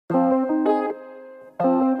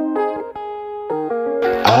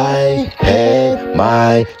I had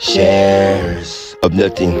my shares of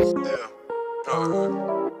nothing.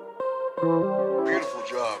 Beautiful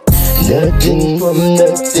job. Nothing from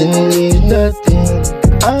nothing leaves nothing.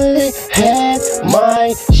 I had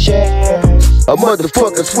my share. A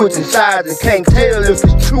motherfucker switching sides and can't tell if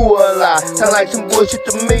it's true or a lie. Sound like some bullshit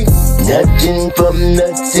to me. Nothing from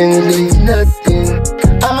nothing leaves nothing.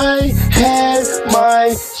 I had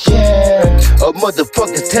my share. A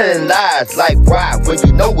motherfucker telling lies like why when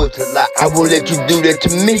you know it's a lie. I won't let you do that to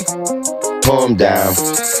me. Calm down.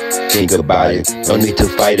 Think about it, no need to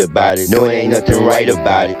fight about it. No, ain't nothing right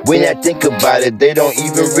about it. When I think about it, they don't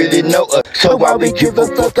even really know us. So why we give a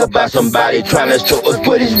fuck about somebody trying to show us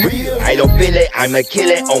what is real? I don't feel it, I'ma kill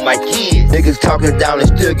it on my kids. Niggas talking down and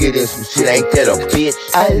still getting some shit, ain't that a bitch?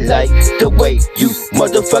 I like the way you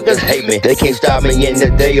motherfuckers hate me. They can't stop me in the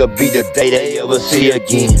day or be the day they ever see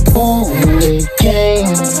again. Ooh, they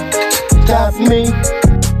can't stop me.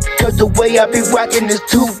 Cause the way I be rockin' is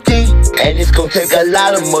too deep. And it's gon' take a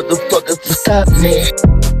lot of motherfuckers to stop me.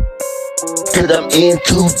 Cause I'm in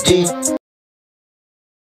too deep.